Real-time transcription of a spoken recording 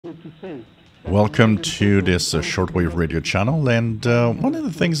Welcome to this shortwave radio channel. And one of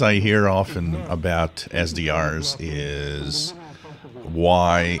the things I hear often about SDRs is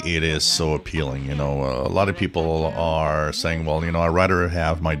why it is so appealing. A lot of people are saying, well, I'd rather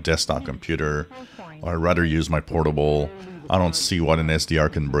have my desktop computer, or I'd rather use my portable. I don't see what an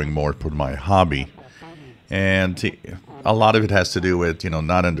SDR can bring more to my hobby. And a lot of it has to do with,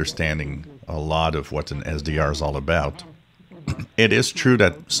 not understanding a lot of what an SDR is all about. It is true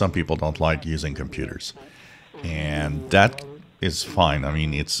that some people don't like using computers, and that is fine. I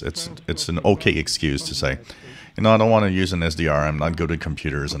mean, it's an okay excuse to say, I don't want to use an SDR. I'm not good at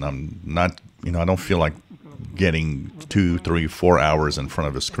computers, and I'm not, I don't feel like getting 2, 3, 4 hours in front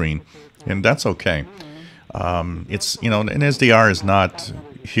of a screen, and that's okay. An SDR is not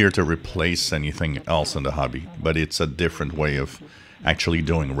here to replace anything else in the hobby, but it's a different way of actually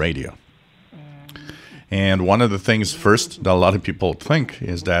doing radio. And one of the things first that a lot of people think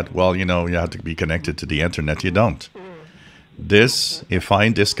is that, well, you have to be connected to the internet. You don't. If I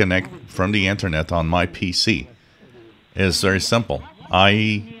disconnect from the internet on my PC, is very simple.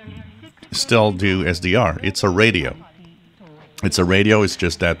 I still do SDR. It's a radio. It's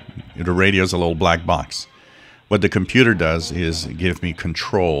just that the radio is a little black box. What the computer does is give me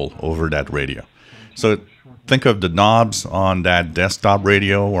control over that radio. So think of the knobs on that desktop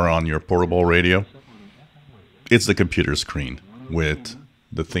radio or on your portable radio. It's the computer screen with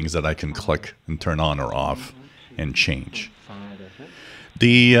the things that I can click and turn on or off and change.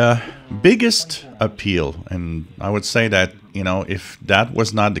 The biggest appeal, and I would say that, if that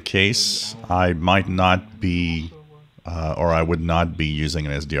was not the case, I might not be, or I would not be using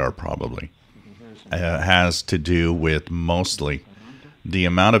an SDR probably. Has to do with mostly the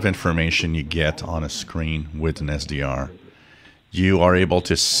amount of information you get on a screen with an SDR. You are able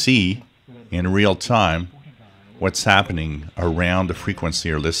to see in real time what's happening around the frequency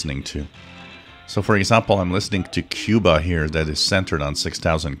you're listening to. So for example, I'm listening to Cuba here that is centered on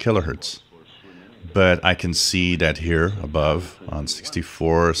 6,000 kilohertz. But I can see that here above on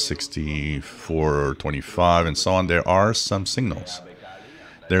 64, 64, 25, and so on, there are some signals.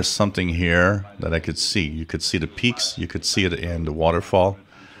 There's something here that I could see. You could see the peaks. You could see it in the waterfall.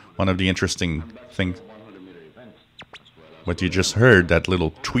 One of the interesting things, what you just heard, that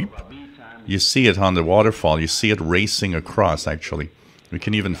little tweep, you see it on the waterfall. You see it racing across, actually. We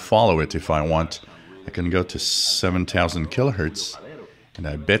can even follow it if I want. I can go to 7,000 kilohertz, and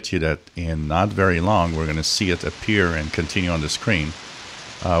I bet you that in not very long, we're going to see it appear and continue on the screen,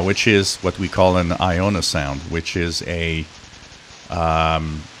 which is what we call an Iona sound, which is a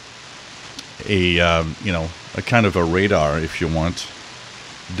kind of a radar, if you want,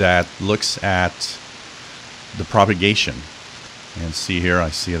 that looks at the propagation. And see here, I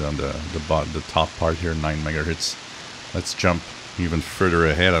see it on the top part here, 9 megahertz. Let's jump even further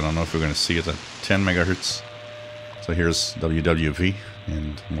ahead. I don't know if we're going to see it at 10 megahertz. So here's WWV,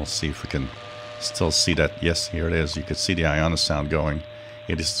 and we'll see if we can still see that. Yes, here it is. You can see the Iona sound going.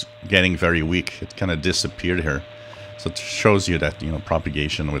 It is getting very weak. It kind of disappeared here. So it shows you that,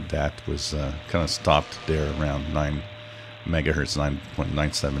 propagation with that was kind of stopped there around 9 megahertz,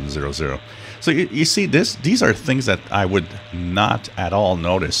 9.9700. So you see, these are things that I would not at all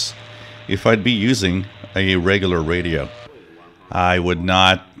notice if I'd be using a regular radio. I would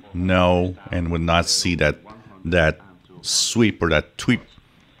not know and would not see that sweep or that tweet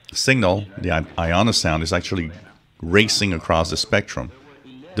signal. The Iona sound is actually racing across the spectrum.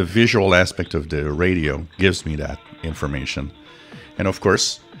 The visual aspect of the radio gives me that information. And of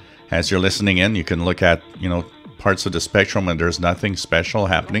course, as you're listening in, you can look at, parts of the spectrum and there's nothing special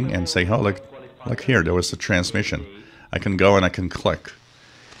happening and say, oh, look here, there was a transmission. I can go and I can click.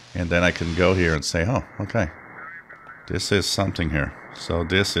 And then I can go here and say, oh, okay, this is something here. So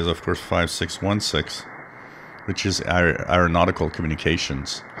this is, of course, 5616, which is aeronautical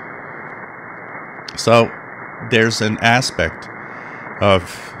communications. So there's an aspect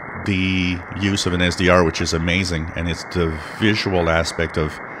of the use of an SDR which is amazing, and it's the visual aspect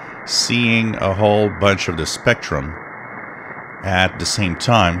of seeing a whole bunch of the spectrum at the same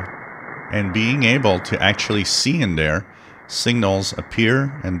time and being able to actually see in there signals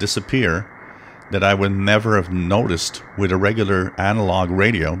appear and disappear that I would never have noticed with a regular analog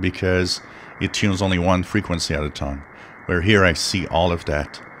radio because it tunes only one frequency at a time. Where here I see all of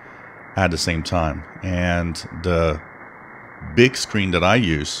that at the same time. And the big screen that I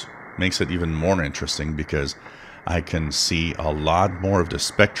use makes it even more interesting because I can see a lot more of the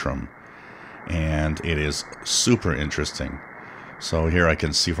spectrum, and it is super interesting. So here I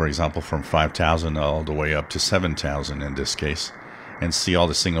can see, for example, from 5,000 all the way up to 7,000 in this case, and see all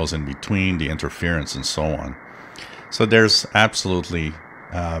the signals in between, the interference, and so on. So there's absolutely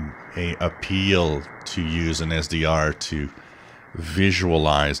a appeal to use an SDR to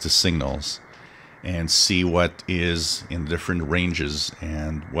visualize the signals and see what is in different ranges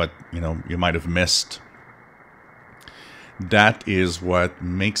and what you might have missed. That is what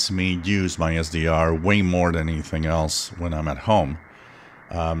makes me use my SDR way more than anything else when I'm at home.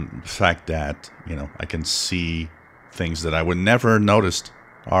 The fact that I can see things that I would never noticed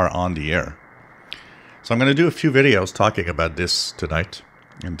are on the air. So I'm going to do a few videos talking about this tonight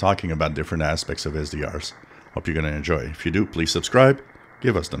and talking about different aspects of SDRs. Hope you're going to enjoy. If you do, please subscribe.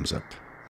 Give us thumbs up.